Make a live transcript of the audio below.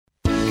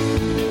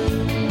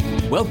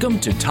Welcome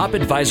to Top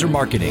Advisor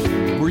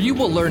Marketing, where you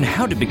will learn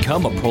how to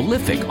become a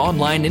prolific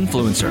online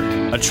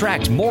influencer,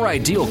 attract more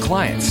ideal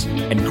clients,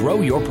 and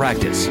grow your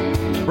practice.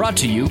 Brought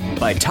to you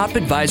by Top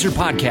Advisor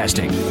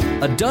Podcasting,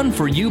 a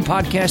done-for-you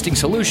podcasting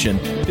solution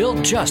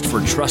built just for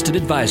trusted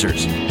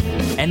advisors.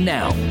 And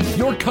now,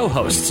 your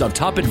co-hosts of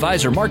Top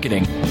Advisor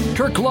Marketing,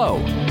 Kirk Lowe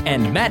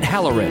and Matt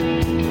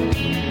Halloran.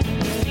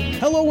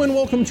 Hello and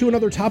welcome to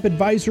another Top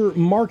Advisor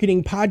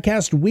Marketing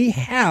podcast. We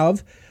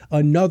have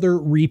another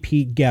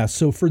repeat guest.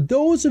 So for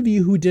those of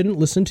you who didn't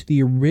listen to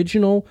the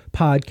original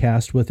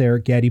podcast with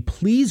Eric Gaddy,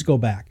 please go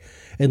back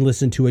and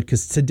listen to it,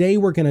 because today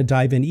we're going to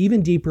dive in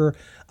even deeper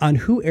on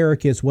who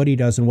Eric is, what he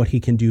does, and what he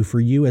can do for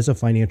you as a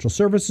financial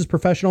services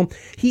professional.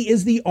 He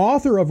is the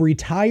author of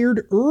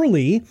Retired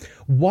Early,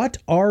 What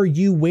Are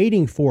You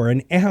Waiting For?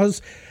 And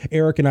as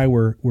Eric and I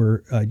were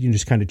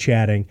just kind of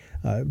chatting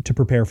to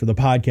prepare for the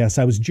podcast,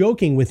 I was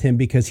joking with him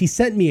because he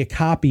sent me a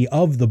copy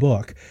of the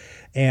book,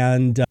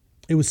 and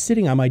it was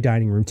sitting on my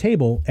dining room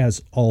table,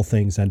 as all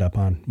things end up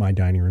on my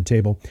dining room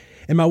table.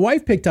 And my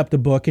wife picked up the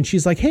book and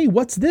she's like, "Hey,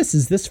 what's this?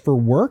 Is this for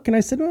work?" And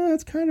I said, "Well,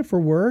 it's kind of for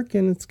work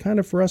and it's kind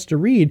of for us to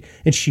read."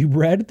 And she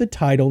read the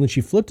title and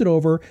she flipped it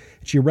over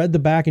and she read the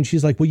back and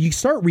she's like, "Well, you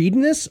start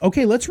reading this?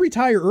 Okay, let's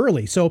retire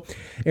early." So,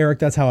 Eric,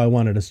 that's how I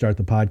wanted to start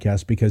the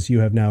podcast, because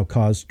you have now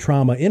caused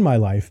trauma in my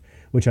life,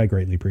 which I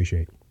greatly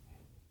appreciate.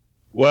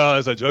 Well,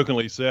 as I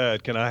jokingly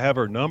said, can I have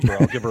her number?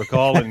 I'll give her a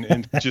call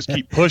and just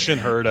keep pushing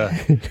her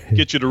to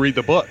get you to read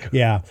the book.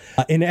 Yeah.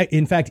 And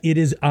in fact, it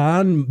is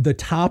on the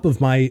top of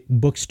my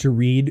books to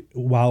read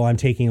while I'm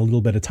taking a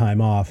little bit of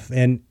time off.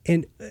 And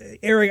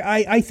Eric,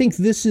 I think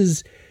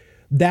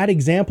that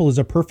example is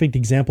a perfect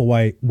example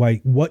why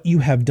what you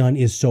have done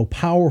is so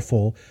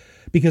powerful,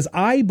 because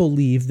I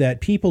believe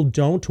that people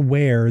don't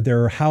wear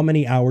their how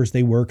many hours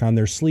they work on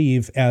their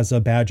sleeve as a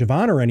badge of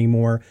honor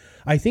anymore.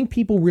 I think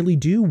people really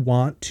do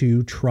want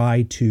to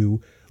try to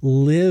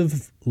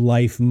live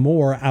life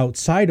more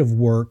outside of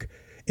work,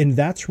 and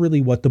that's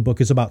really what the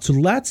book is about. So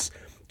let's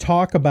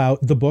talk about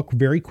the book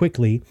very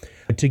quickly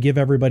to give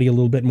everybody a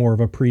little bit more of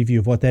a preview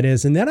of what that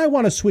is. And then I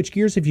want to switch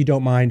gears, if you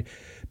don't mind,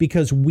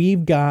 because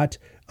you've got,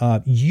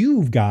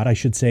 I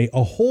should say,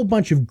 a whole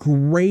bunch of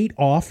great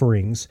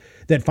offerings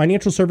that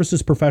financial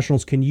services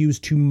professionals can use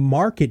to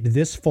market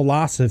this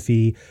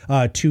philosophy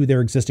to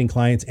their existing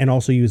clients and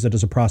also use it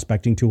as a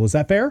prospecting tool. Is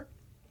that fair?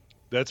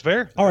 That's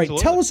fair. All right.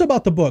 Absolutely. Tell us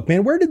about the book,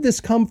 man. Where did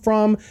this come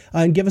from?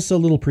 And give us a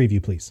little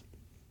preview, please.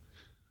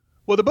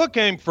 Well, the book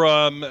came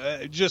from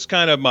just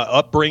kind of my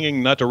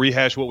upbringing, not to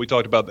rehash what we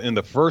talked about in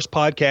the first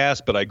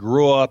podcast, but I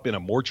grew up in a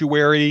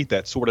mortuary.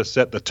 That sort of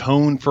set the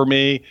tone for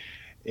me.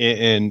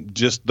 And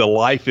just the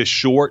life is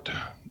short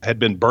had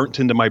been burnt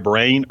into my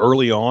brain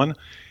early on.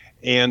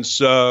 And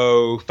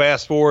so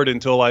fast forward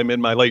until I'm in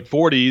my late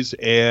 40s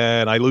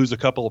and I lose a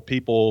couple of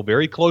people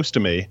very close to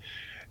me.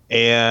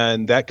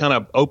 And that kind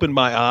of opened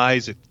my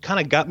eyes. It kind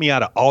of got me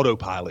out of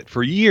autopilot.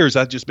 For years,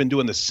 I've just been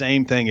doing the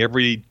same thing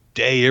every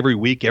day, every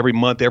week, every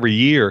month, every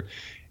year.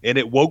 And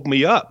it woke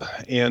me up.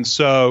 And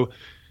so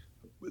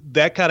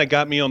that kind of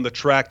got me on the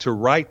track to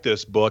write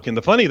this book. And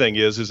the funny thing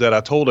is that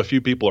I told a few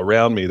people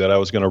around me that I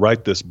was going to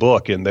write this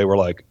book, and they were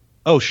like,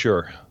 "Oh,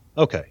 sure.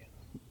 Okay.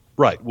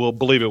 Right. We'll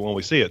believe it when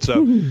we see it."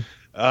 So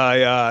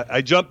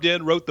I jumped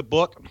in, wrote the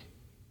book.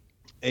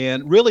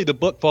 And really, the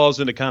book falls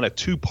into kind of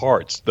two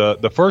parts.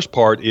 The first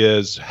part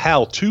is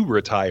how to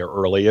retire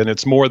early, and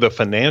it's more the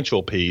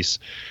financial piece.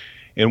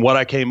 And what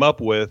I came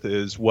up with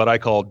is what I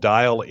call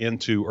Dial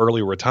into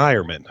Early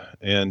Retirement.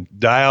 And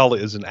DIAL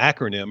is an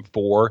acronym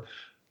for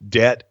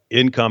debt,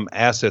 income,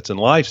 assets, and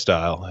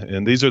lifestyle.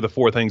 And these are the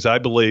four things I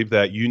believe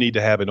that you need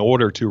to have in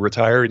order to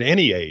retire at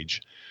any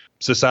age.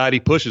 Society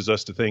pushes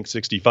us to think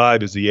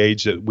 65 is the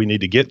age that we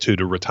need to get to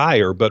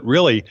retire. But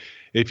really,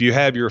 if you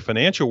have your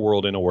financial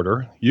world in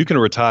order, you can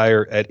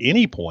retire at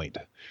any point.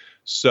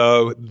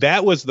 So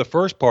that was the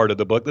first part of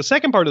the book. The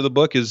second part of the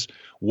book is,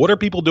 what are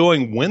people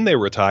doing when they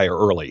retire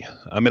early?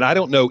 I mean, I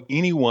don't know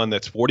anyone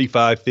that's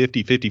 45,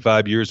 50,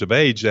 55 years of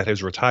age that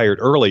has retired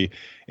early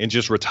and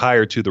just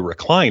retired to the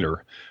recliner.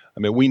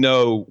 I mean, we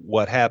know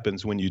what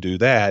happens when you do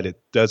that.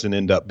 It doesn't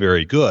end up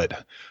very good.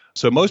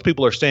 So most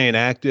people are staying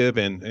active.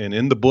 And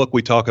in the book,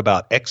 we talk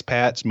about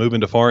expats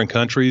moving to foreign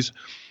countries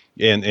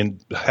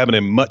and having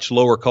a much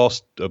lower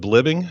cost of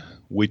living.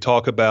 We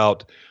talk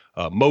about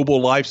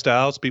mobile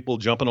lifestyles, people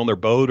jumping on their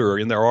boat or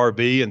in their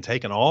RV and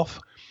taking off.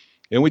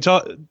 And we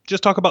talk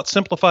about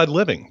simplified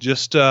living.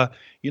 Just,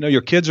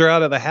 your kids are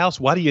out of the house.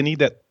 Why do you need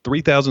that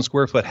 3,000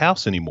 square foot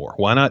house anymore?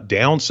 Why not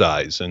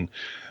downsize? And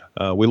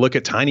we look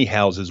at tiny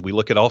houses. We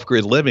look at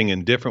off-grid living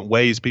in different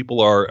ways.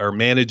 People are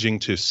managing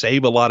to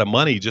save a lot of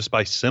money just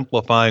by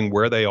simplifying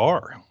where they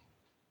are.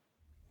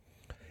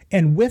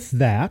 And with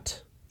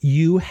that,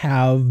 you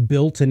have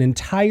built an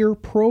entire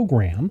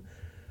program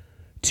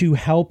to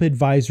help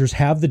advisors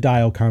have the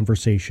dial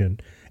conversation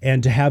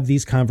and to have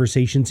these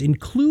conversations,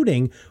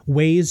 including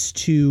ways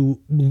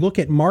to look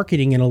at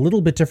marketing in a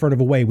little bit different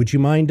of a way. Would you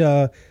mind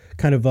lifting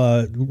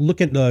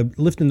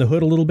the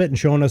hood a little bit and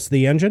showing us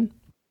the engine?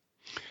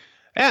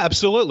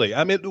 Absolutely.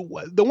 I mean,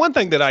 the one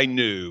thing that I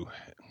knew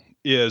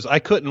is I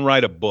couldn't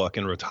write a book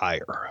and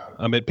retire.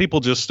 I mean, people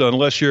just,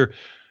 unless you're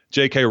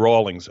J.K.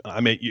 Rowling,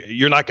 I mean,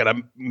 you're not going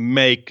to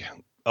make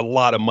a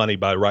lot of money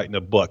by writing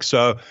a book.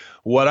 So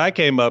what I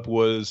came up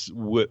was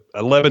with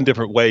 11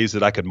 different ways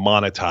that I could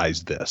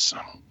monetize this.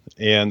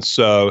 And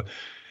so,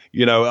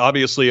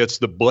 obviously it's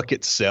the book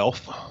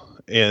itself.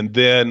 And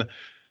then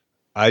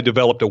I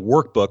developed a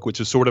workbook,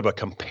 which is sort of a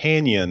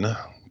companion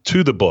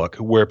to the book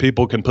where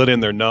people can put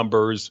in their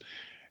numbers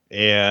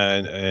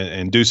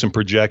and do some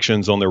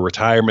projections on their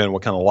retirement,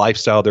 what kind of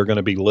lifestyle they're going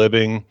to be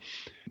living.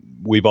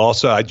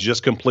 I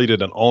just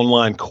completed an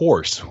online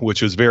course,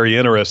 which was very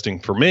interesting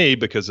for me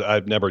because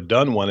I've never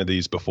done one of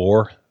these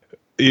before.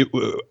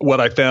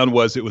 What I found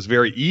was it was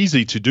very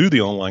easy to do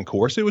the online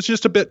course. It was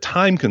just a bit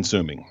time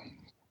consuming.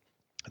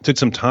 It took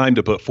some time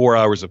to put 4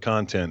 hours of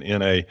content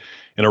in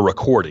a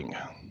recording.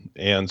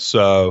 And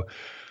so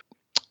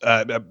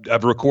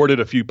I've recorded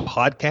a few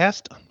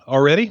podcasts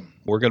already.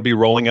 We're going to be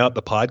rolling out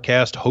the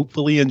podcast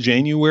hopefully in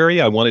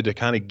January. I wanted to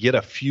kind of get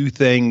a few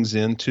things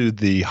into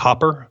the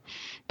hopper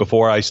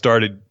before I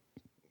started,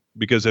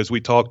 because as we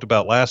talked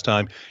about last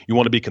time, you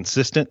want to be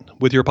consistent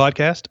with your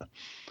podcast.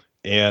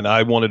 And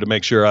I wanted to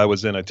make sure I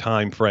was in a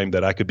time frame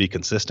that I could be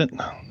consistent.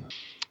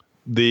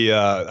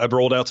 I've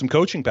rolled out some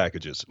coaching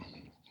packages.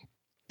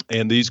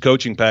 And these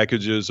coaching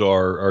packages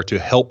are to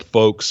help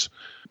folks,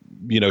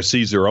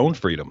 seize their own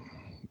freedom,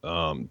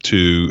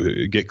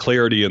 to get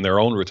clarity in their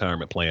own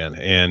retirement plan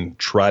and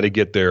try to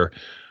get their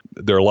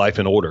life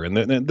in order.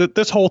 And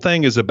this whole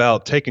thing is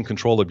about taking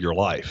control of your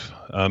life.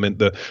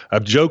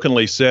 I've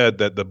jokingly said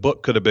that the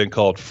book could have been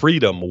called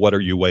Freedom, What Are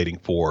You Waiting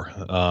For?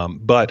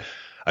 But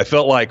I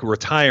felt like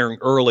retiring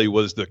early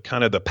was the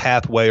kind of the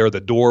pathway or the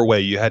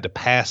doorway you had to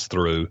pass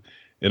through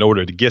in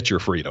order to get your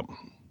freedom.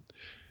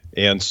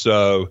 And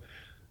so,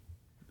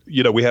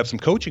 we have some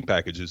coaching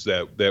packages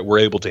that we're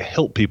able to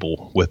help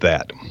people with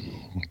that.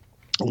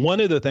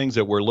 One of the things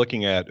that we're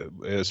looking at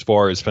as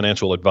far as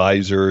financial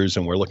advisors,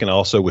 and we're looking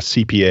also with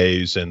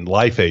CPAs and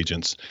life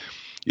agents,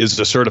 is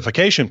the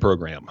certification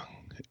program.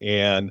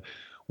 And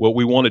what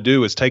we want to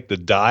do is take the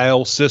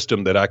Dial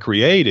system that I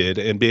created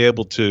and be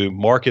able to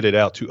market it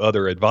out to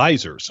other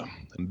advisors,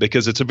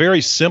 because it's a very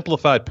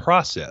simplified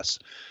process.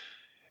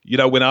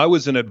 When I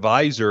was an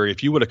advisor,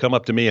 if you would have come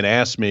up to me and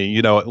asked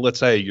me, let's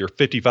say you're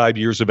 55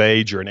 years of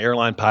age, you're an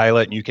airline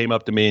pilot, and you came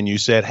up to me and you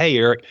said, "Hey,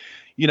 Eric,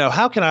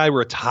 how can I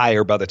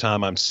retire by the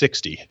time I'm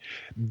 60?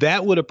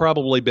 That would have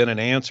probably been an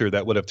answer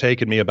that would have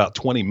taken me about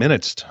 20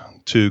 minutes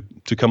to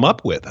come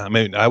up with. I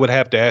mean, I would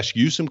have to ask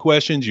you some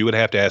questions. You would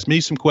have to ask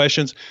me some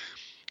questions.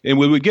 And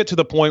we would get to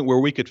the point where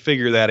we could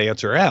figure that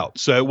answer out.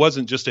 So it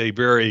wasn't just a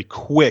very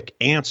quick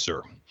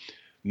answer.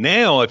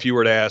 Now, if you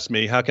were to ask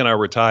me, how can I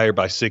retire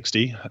by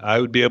 60? I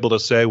would be able to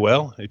say,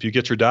 well, if you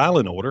get your dial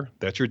in order,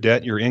 that's your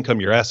debt, your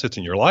income, your assets,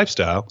 and your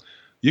lifestyle,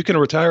 you can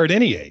retire at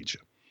any age.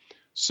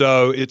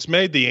 So it's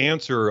made the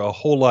answer a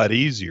whole lot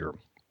easier.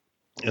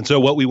 And so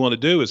what we want to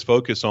do is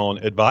focus on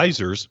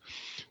advisors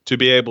to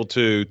be able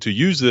to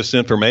use this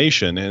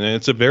information. And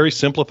it's a very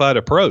simplified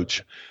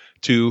approach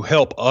to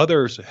help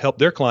others, help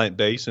their client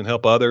base and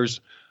help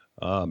others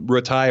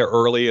retire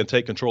early and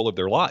take control of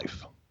their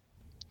life.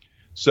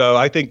 So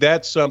I think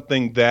that's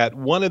something that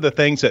one of the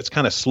things that's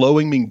kind of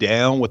slowing me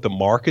down with the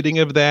marketing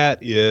of that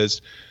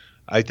is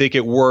I think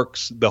it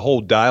works, the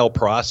whole Dial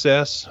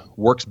process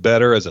works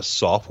better as a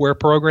software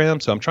program.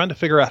 So I'm trying to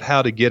figure out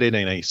how to get it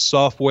in a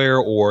software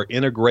or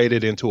integrate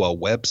it into a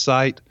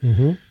website.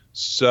 Mm-hmm.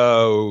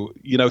 So,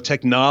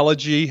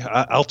 technology,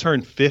 I'll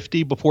turn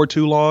 50 before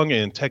too long,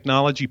 and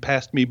technology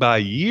passed me by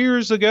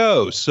years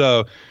ago.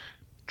 So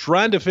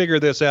trying to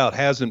figure this out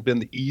hasn't been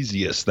the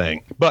easiest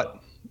thing. But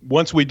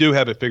once we do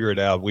have it figured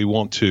out, we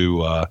want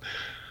to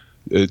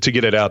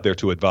get it out there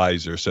to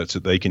advisors such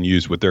that they can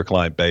use with their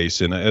client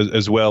base, and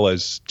as well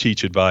as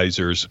teach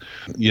advisors,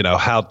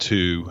 how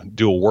to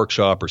do a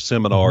workshop or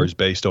seminars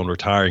based on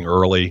retiring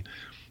early.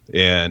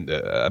 And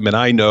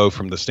I know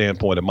from the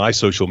standpoint of my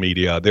social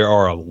media, there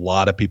are a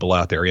lot of people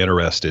out there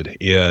interested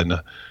in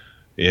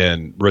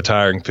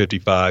retiring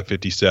 55,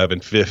 57,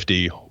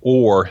 50,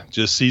 or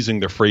just seizing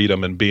their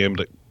freedom and being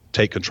able to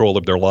take control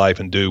of their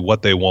life and do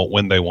what they want,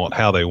 when they want,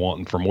 how they want,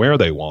 and from where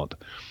they want.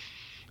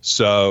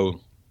 So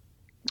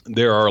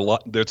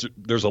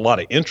there's a lot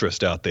of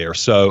interest out there.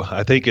 So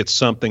I think it's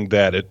something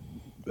that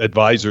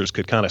advisors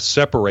could kind of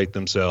separate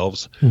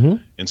themselves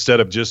instead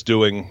of just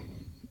doing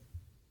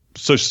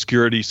Social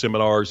Security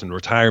seminars and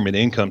retirement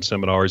income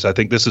seminars. I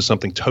think this is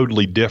something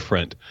totally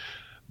different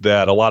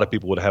that a lot of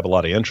people would have a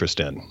lot of interest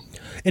in.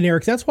 And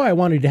Eric, that's why I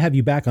wanted to have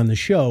you back on the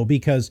show,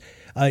 because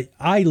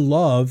I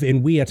love,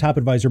 and we at Top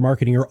Advisor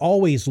Marketing are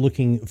always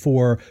looking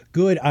for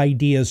good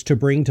ideas to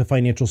bring to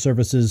financial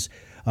services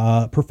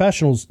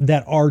professionals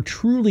that are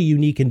truly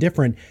unique and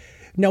different.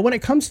 Now, when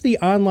it comes to the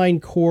online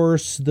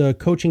course, the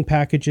coaching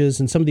packages,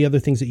 and some of the other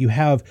things that you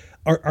have,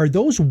 are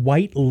those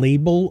white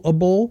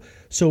labelable?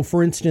 So,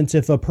 for instance,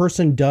 if a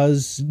person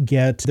does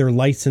get their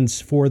license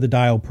for the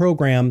Dial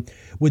program,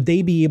 would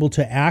they be able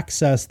to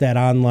access that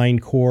online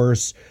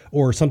course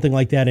or something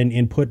like that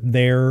and put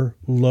their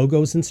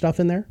logos and stuff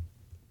in there?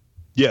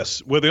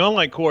 Yes. With the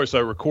online course, I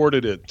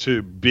recorded it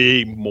to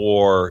be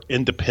more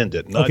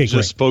independent, not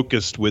just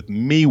focused with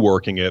me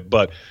working it,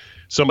 but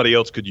somebody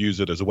else could use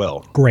it as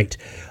well. Great.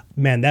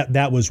 Man,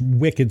 that was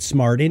wicked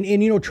smart.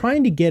 And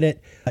trying to get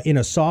it in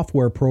a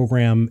software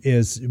program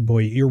is, boy,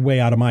 you're way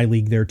out of my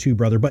league there too,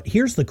 brother. But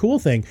here's the cool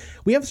thing.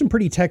 We have some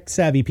pretty tech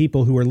savvy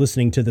people who are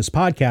listening to this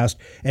podcast,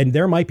 and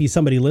there might be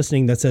somebody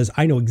listening that says,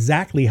 I know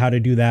exactly how to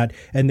do that.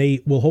 And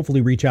they will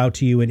hopefully reach out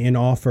to you and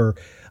offer,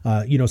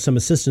 some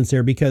assistance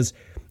there, because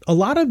a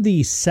lot of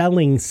the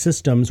selling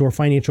systems or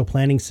financial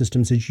planning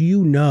systems, as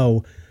you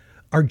know,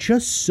 are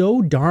just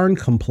so darn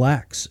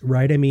complex,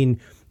 right? I mean,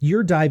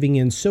 you're diving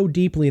in so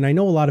deeply, and I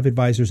know a lot of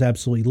advisors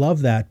absolutely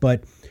love that,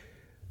 but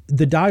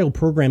the Dial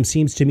program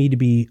seems to me to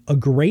be a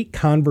great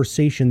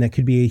conversation that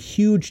could be a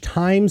huge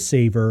time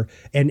saver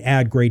and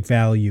add great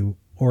value.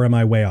 Or am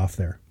I way off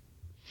there?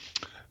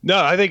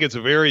 No, I think it's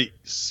a very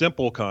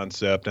simple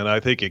concept, and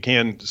I think it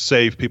can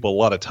save people a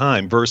lot of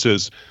time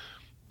versus,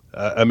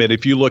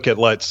 if you look at,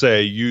 let's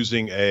say,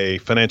 using a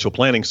financial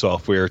planning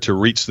software to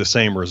reach the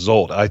same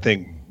result, I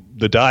think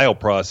the Dial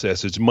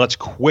process is much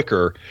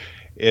quicker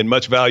and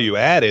much value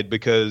added,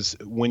 because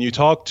when you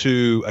talk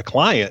to a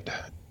client,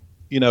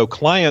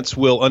 clients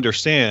will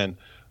understand,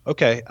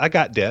 okay, I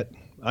got debt,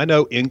 I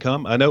know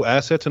income, I know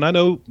assets, and I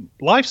know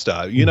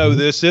lifestyle.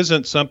 This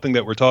isn't something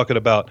that we're talking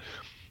about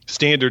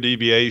standard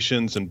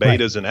deviations and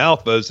betas and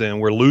alphas,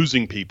 and we're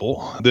losing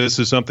people. This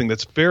is something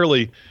that's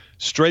fairly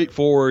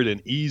straightforward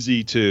and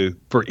easy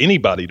for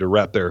anybody to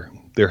wrap their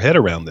head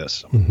around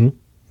this. Mm-hmm.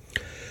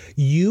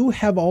 You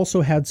have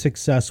also had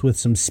success with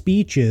some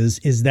speeches.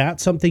 Is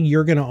that something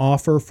you're going to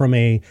offer from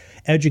a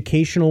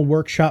educational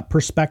workshop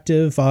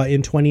perspective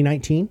in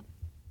 2019?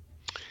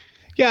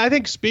 Yeah, I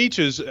think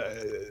speeches,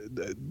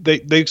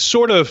 they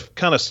sort of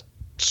kind of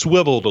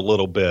swiveled a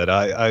little bit.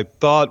 I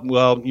thought,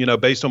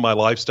 based on my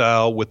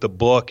lifestyle with the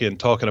book and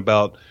talking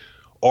about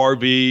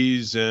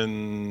RVs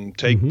and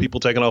people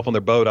taking off on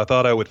their boat, I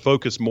thought I would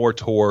focus more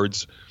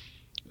towards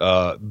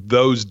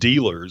those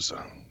dealers,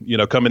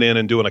 coming in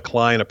and doing a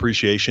client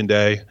appreciation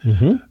day.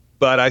 Mm-hmm.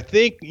 But I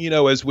think,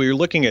 as we're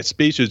looking at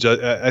speeches,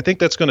 I think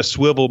that's going to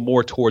swivel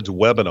more towards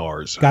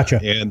webinars.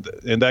 Gotcha. And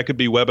that could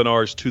be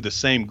webinars to the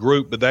same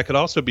group, but that could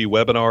also be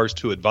webinars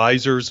to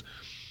advisors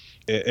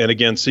and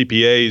again,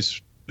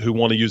 CPAs who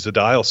want to use the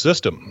Dial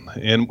system.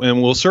 And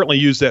we'll certainly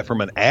use that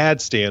from an ad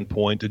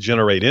standpoint to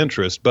generate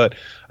interest, but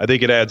I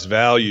think it adds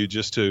value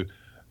just to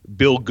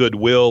build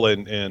goodwill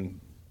and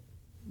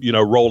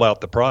roll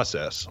out the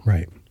process.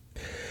 Right.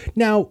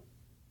 Now,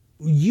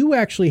 you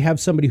actually have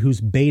somebody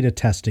who's beta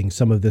testing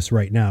some of this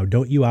right now,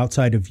 don't you?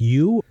 Outside of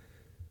you,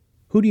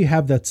 who do you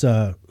have that's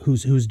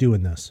who's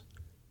doing this?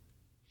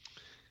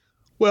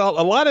 Well,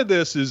 a lot of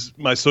this is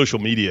my social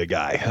media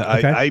guy.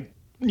 Okay.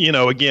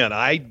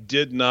 I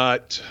did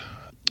not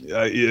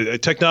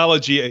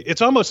technology.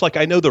 It's almost like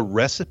I know the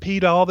recipe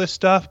to all this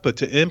stuff, but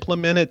to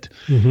implement it,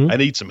 I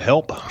need some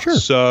help. Sure.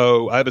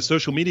 So I have a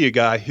social media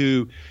guy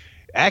who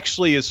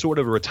actually is sort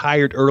of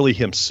retired early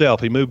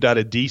himself. He moved out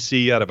of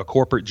DC, out of a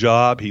corporate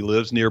job. He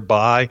lives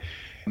nearby,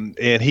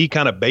 and he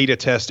kind of beta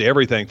tested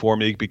everything for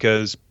me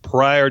because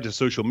prior to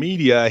social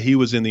media, he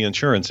was in the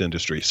insurance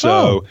industry.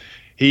 So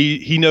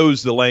he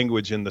knows the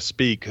language and the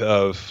speak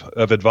of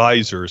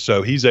advisors.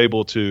 So he's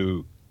able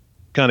to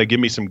kind of give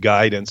me some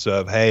guidance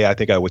of, hey, I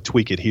think I would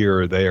tweak it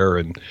here or there,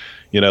 and,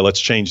 let's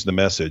change the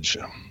message.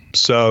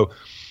 So,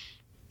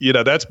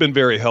 that's been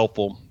very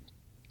helpful.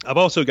 I've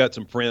also got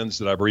some friends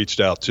that I've reached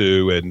out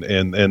to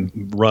and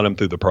run them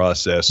through the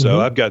process.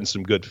 So I've gotten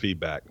some good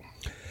feedback.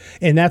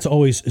 And that's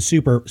always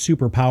super,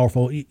 super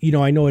powerful.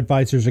 I know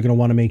advisors are going to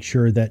want to make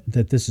sure that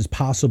this is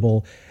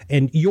possible,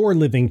 and you're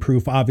living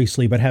proof,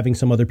 obviously, but having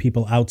some other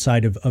people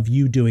outside of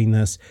you doing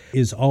this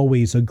is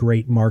always a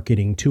great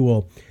marketing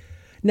tool.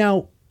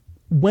 Now,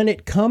 when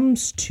it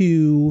comes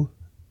to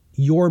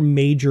your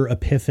major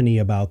epiphany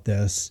about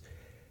this,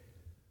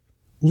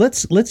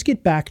 let's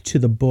get back to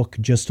the book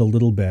just a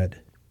little bit.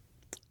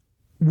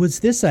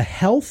 Was this a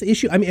health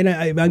issue? I mean,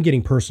 I'm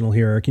getting personal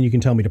here, Eric, and you can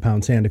tell me to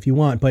pound sand if you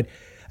want, but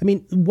I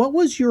mean, what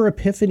was your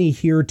epiphany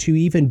here to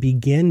even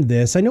begin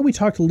this? I know we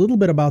talked a little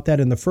bit about that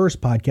in the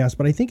first podcast,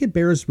 but I think it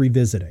bears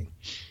revisiting.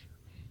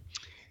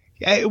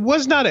 Yeah, it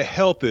was not a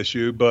health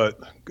issue, but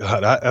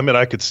God,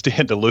 I could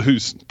stand to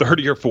lose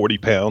 30 or 40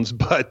 pounds,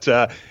 but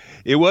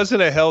it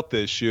wasn't a health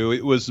issue.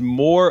 It was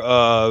more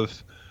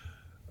of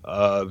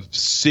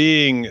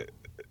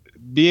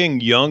being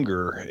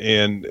younger,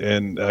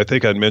 and I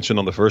think I'd mentioned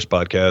on the first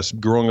podcast,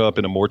 growing up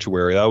in a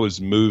mortuary, I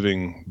was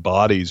moving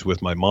bodies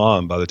with my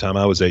mom by the time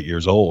I was 8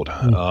 years old.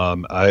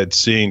 I had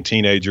seen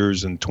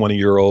teenagers and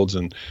 20-year-olds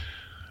and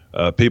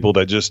people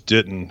that just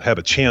didn't have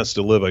a chance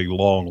to live a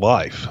long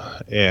life.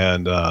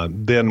 And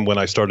then when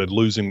I started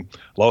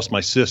lost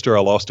my sister,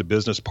 I lost a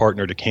business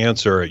partner to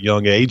cancer at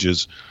young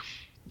ages.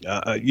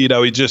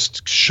 It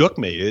just shook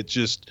me. It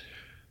just,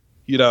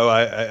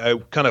 I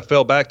kind of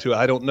fell back to,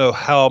 I don't know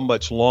how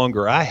much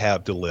longer I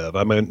have to live.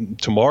 I mean,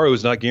 tomorrow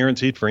is not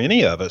guaranteed for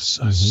any of us.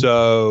 Mm-hmm.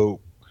 So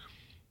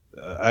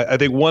I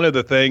think one of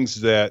the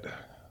things that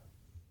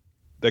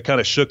kind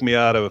of shook me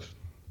out of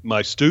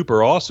my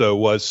stupor also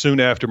was soon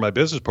after my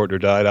business partner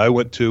died, I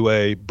went to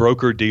a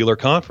broker-dealer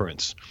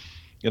conference.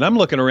 And I'm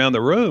looking around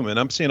the room, and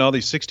I'm seeing all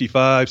these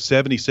 65,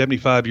 70,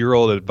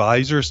 75-year-old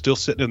advisors still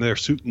sitting in their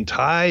suit and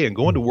tie and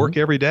going to work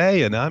every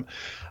day. And I'm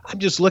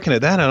just looking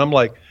at that, and I'm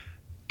like,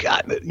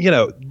 God,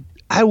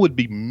 I would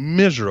be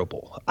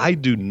miserable. I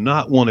do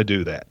not want to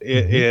do that.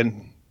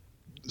 And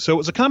so it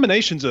was a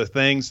combination of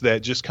things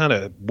that just kind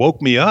of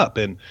woke me up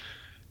and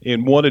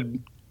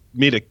wanted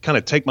me to kind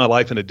of take my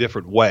life in a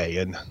different way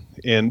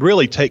and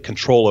really take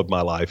control of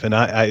my life. And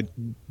I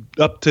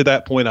up to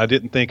that point, I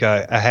didn't think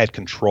I had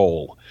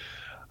control.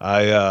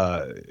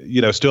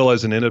 Still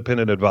as an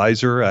independent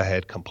advisor, I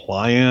had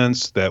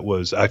compliance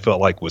that I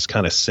felt like was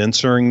kind of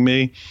censoring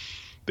me.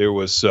 There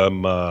was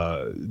some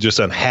just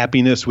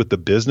unhappiness with the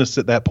business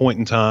at that point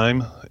in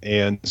time.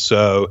 And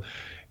so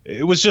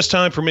it was just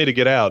time for me to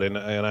get out. And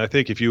I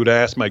think if you would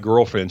ask my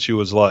girlfriend, she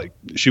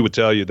would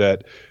tell you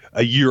that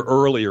a year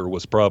earlier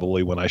was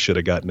probably when I should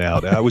have gotten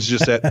out. I was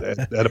just at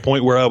a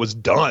point where I was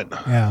done.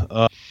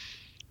 Yeah.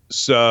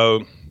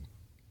 So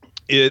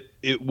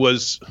it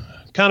was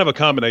kind of a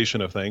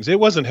combination of things. It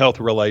wasn't health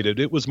related.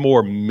 It was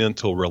more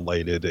mental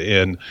related.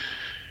 And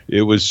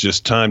it was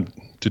just time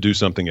to do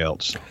something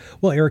else.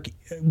 Well, Eric,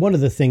 one of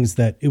the things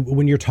that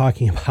when you're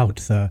talking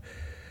about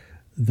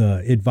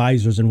the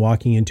advisors and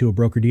walking into a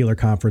broker-dealer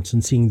conference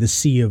and seeing the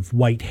sea of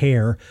white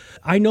hair,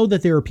 I know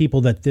that there are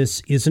people that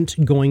this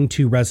isn't going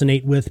to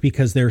resonate with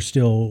because they're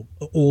still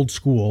old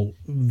school,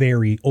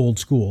 very old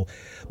school.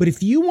 But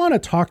if you want to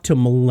talk to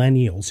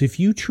millennials, if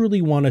you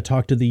truly want to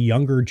talk to the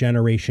younger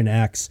Generation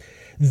X,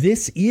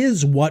 this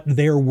is what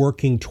they're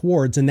working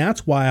towards. And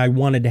that's why I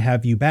wanted to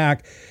have you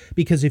back,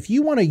 because if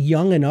you want to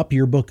youngen up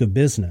your book of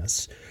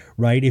business,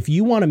 right? If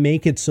you want to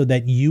make it so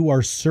that you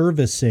are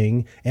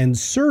servicing and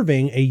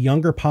serving a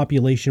younger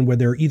population where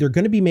they're either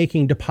going to be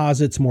making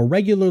deposits more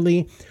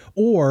regularly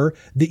or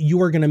that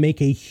you are going to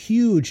make a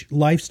huge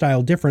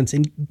lifestyle difference.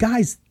 And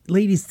guys,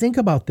 ladies, think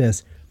about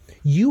this.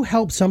 You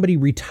help somebody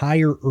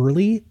retire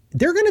early,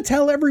 they're going to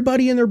tell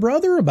everybody and their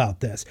brother about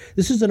this.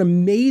 This is an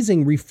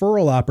amazing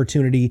referral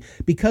opportunity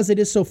because it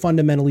is so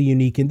fundamentally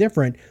unique and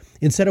different.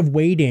 Instead of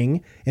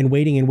waiting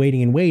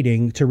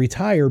to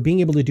retire,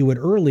 being able to do it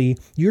early,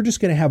 you're just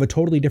going to have a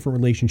totally different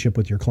relationship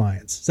with your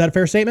clients. Is that a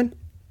fair statement?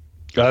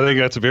 I think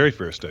that's a very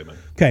fair statement.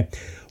 Okay.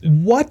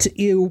 What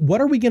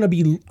are we going to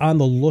be on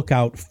the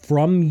lookout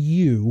from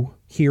you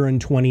here in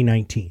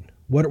 2019?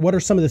 What are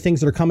some of the things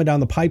that are coming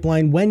down the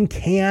pipeline? When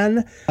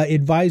can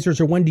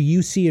advisors, or when do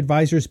you see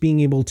advisors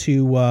being able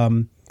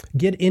to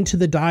get into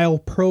the Dial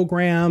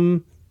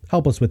program?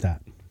 Help us with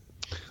that.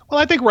 Well,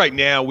 I think right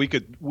now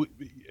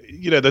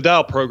the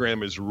Dial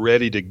program is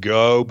ready to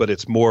go, but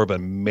it's more of a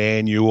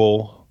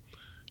manual,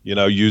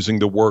 using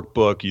the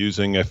workbook,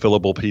 using a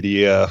fillable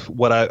PDF.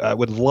 What I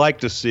would like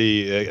to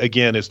see,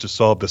 again, is to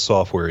solve the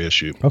software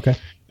issue. Okay.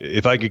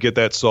 If I could get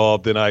that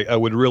solved, then I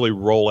would really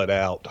roll it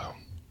out,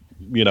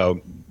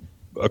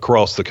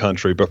 across the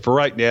country. But for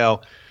right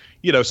now,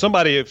 if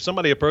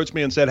somebody approached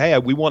me and said, hey,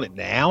 we want it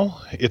now,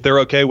 if they're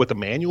okay with the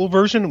manual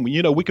version,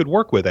 we could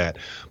work with that.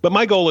 But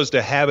my goal is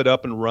to have it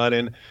up and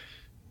running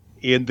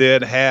and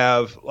then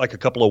have like a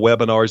couple of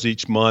webinars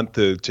each month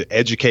to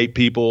educate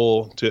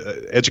people,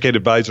 to educate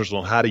advisors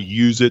on how to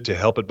use it, to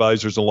help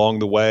advisors along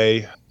the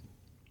way.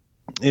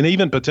 And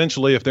even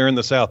potentially, if they're in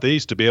the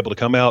Southeast, to be able to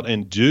come out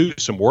and do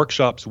some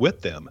workshops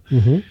with them.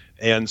 Mm-hmm.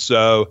 And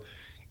so,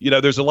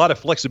 there's a lot of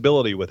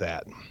flexibility with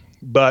that.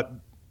 But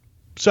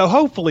so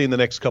hopefully in the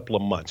next couple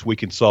of months, we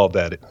can solve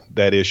that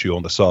issue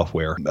on the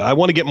software. I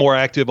want to get more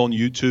active on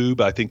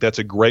YouTube. I think that's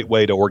a great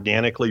way to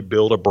organically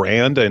build a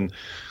brand. And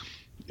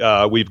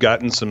we've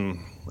gotten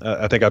some,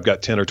 I think I've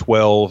got 10 or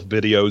 12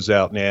 videos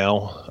out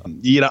now.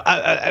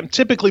 I'm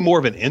typically more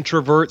of an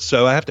introvert,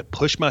 so I have to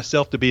push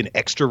myself to be an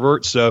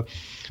extrovert. So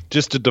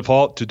just to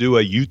default to do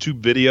a YouTube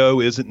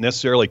video isn't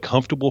necessarily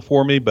comfortable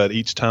for me, but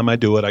each time I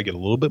do it, I get a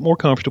little bit more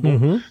comfortable.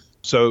 Mm-hmm.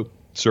 So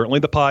certainly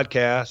the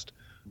podcast.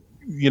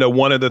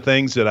 One of the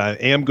things that I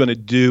am going to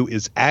do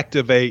is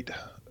activate.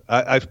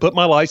 I've put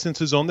my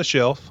licenses on the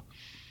shelf,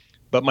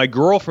 but my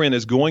girlfriend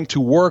is going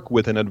to work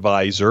with an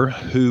advisor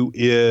who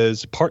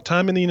is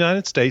part-time in the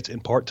United States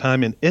and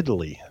part-time in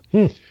Italy.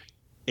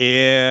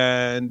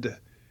 And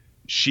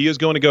she is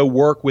going to go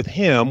work with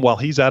him while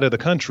he's out of the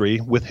country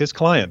with his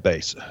client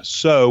base.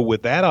 So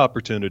with that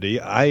opportunity,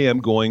 I am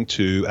going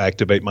to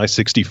activate my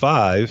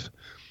 65,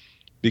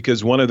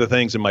 because one of the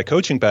things in my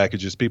coaching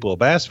packages people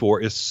have asked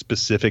for is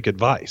specific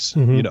advice.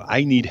 Mm-hmm.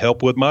 I need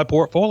help with my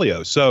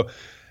portfolio. So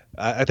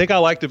I think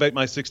I'll activate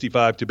my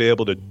 65 to be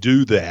able to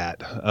do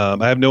that.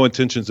 I have no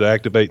intentions of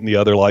activating the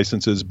other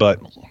licenses, but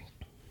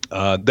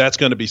that's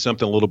going to be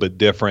something a little bit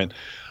different.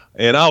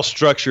 And I'll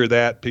structure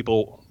that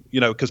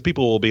because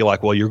people will be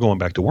like, well, you're going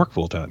back to work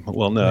full time.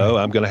 Well, no,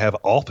 I'm going to have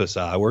office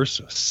hours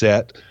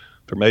set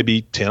for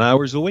maybe 10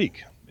 hours a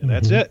week. And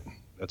that's it.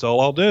 That's all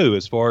I'll do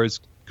as far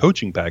as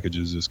coaching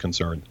packages is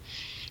concerned.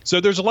 So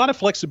there's a lot of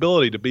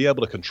flexibility to be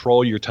able to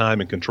control your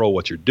time and control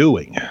what you're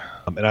doing.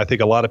 And I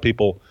think a lot of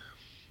people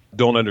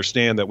don't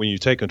understand that when you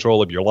take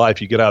control of your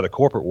life, you get out of the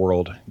corporate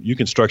world, you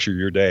can structure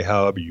your day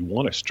however you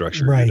want to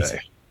structure your day.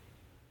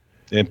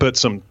 And put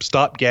some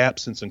stop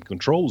gaps and some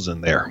controls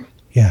in there.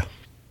 Yeah.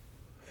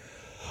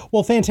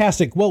 Well,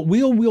 fantastic. Well,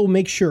 we'll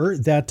make sure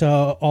that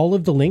all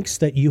of the links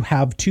that you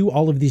have to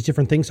all of these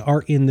different things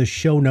are in the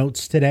show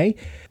notes today.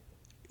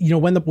 You know,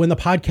 when the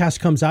podcast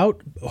comes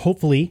out,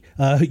 hopefully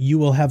you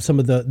will have some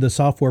of the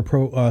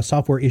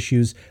software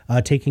issues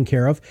taken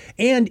care of.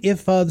 And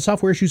if the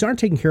software issues aren't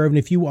taken care of, and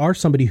if you are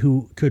somebody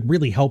who could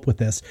really help with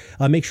this,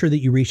 make sure that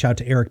you reach out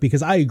to Eric,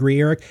 because I agree,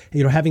 Eric,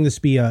 you know, having this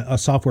be a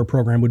software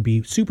program would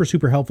be super,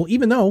 super helpful,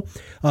 even though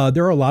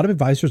there are a lot of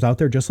advisors out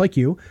there just like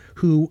you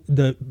who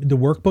the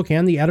workbook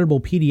and the editable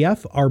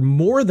PDF are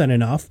more than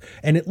enough,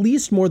 and at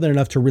least more than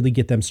enough to really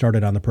get them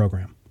started on the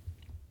program.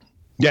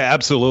 Yeah,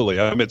 absolutely.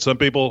 I mean, some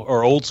people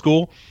are old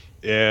school,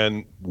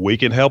 and we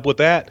can help with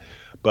that,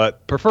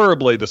 but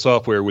preferably the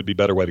software would be a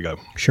better way to go.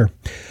 Sure.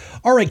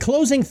 All right,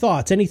 closing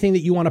thoughts. Anything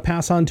that you want to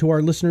pass on to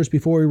our listeners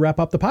before we wrap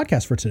up the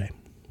podcast for today?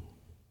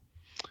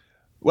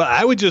 Well,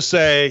 I would just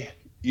say,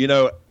 you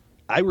know,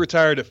 I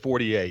retired at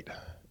 48,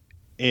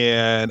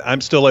 and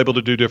I'm still able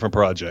to do different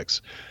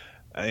projects.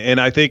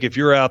 And I think if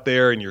you're out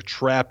there and you're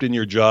trapped in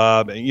your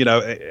job, and, you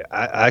know,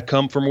 I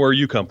come from where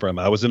you come from.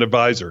 I was an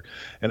advisor.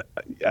 And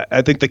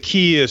I think the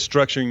key is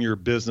structuring your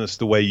business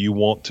the way you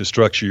want to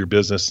structure your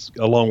business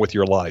along with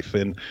your life.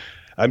 And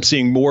I'm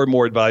seeing more and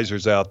more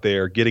advisors out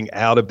there getting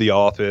out of the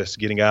office,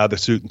 getting out of the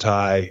suit and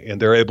tie,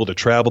 and they're able to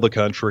travel the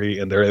country,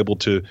 and they're able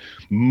to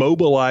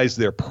mobilize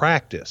their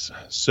practice.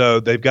 So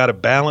they've got a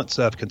balance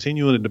of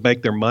continuing to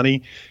make their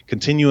money,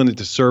 continuing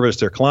to service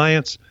their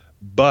clients,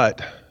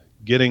 but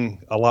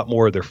getting a lot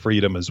more of their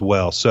freedom as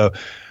well. So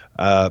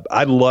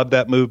I love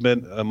that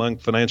movement among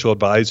financial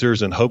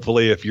advisors. And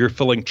hopefully, if you're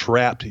feeling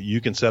trapped,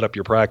 you can set up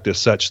your practice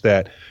such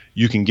that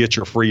you can get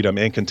your freedom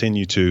and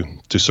continue to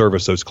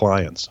service those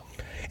clients.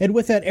 And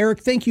with that, Eric,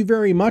 thank you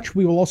very much.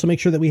 We will also make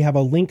sure that we have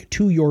a link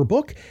to your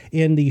book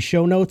in the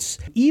show notes.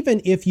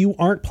 Even if you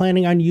aren't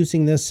planning on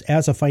using this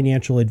as a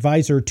financial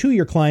advisor to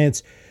your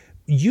clients,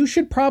 you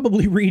should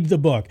probably read the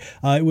book.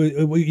 It was,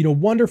 you know,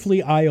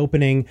 wonderfully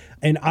eye-opening,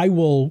 and I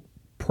will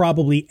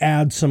probably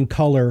add some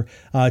color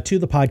to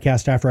the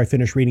podcast after I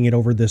finish reading it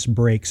over this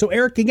break. So,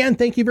 Eric, again,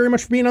 thank you very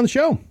much for being on the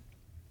show.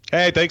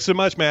 Hey, thanks so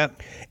much, Matt.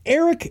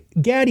 Eric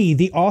Gaddy,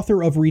 the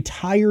author of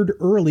Retired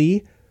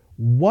Early,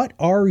 What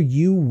Are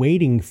You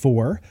Waiting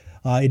For?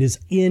 It is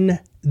in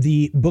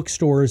the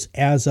bookstores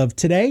as of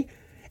today.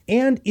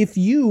 And if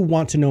you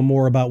want to know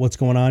more about what's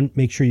going on,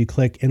 make sure you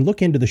click and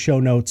look into the show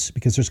notes,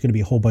 because there's going to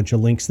be a whole bunch of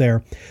links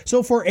there.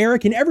 So for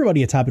Eric and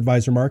everybody at Top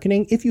Advisor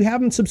Marketing, if you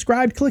haven't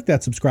subscribed, click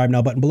that subscribe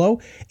now button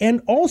below.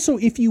 And also,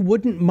 if you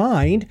wouldn't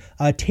mind,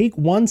 take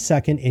 1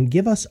 second and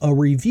give us a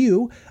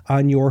review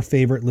on your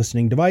favorite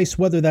listening device,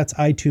 whether that's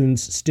iTunes,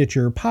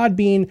 Stitcher,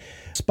 Podbean,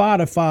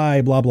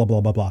 Spotify, blah, blah,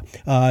 blah, blah, blah.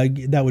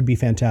 That would be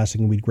fantastic,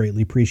 and we'd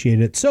greatly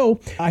appreciate it. So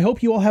I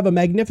hope you all have a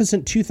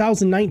magnificent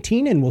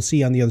 2019, and we'll see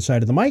you on the other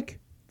side of the mic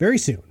very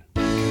soon.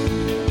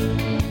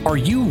 Are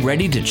you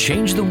ready to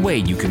change the way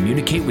you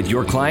communicate with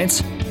your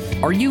clients?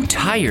 Are you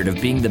tired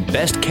of being the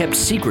best kept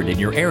secret in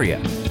your area?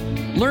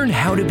 Learn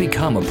how to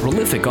become a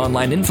prolific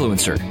online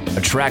influencer,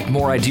 attract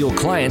more ideal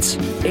clients,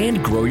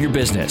 and grow your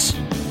business.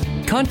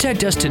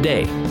 Contact us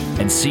today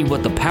and see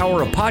what the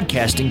power of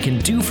podcasting can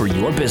do for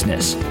your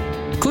business.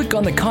 Click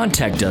on the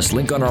Contact Us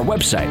link on our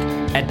website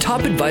at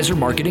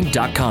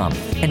topadvisormarketing.com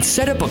and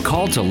set up a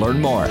call to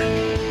learn more.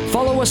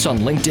 Follow us on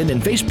LinkedIn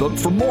and Facebook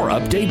for more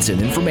updates and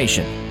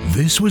information.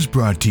 This was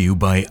brought to you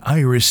by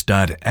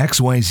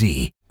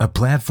Iris.xyz, a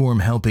platform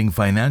helping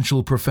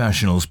financial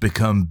professionals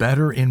become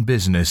better in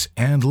business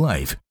and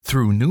life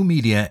through new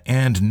media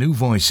and new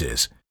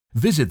voices.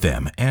 Visit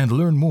them and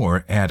learn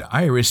more at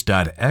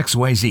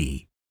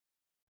Iris.xyz.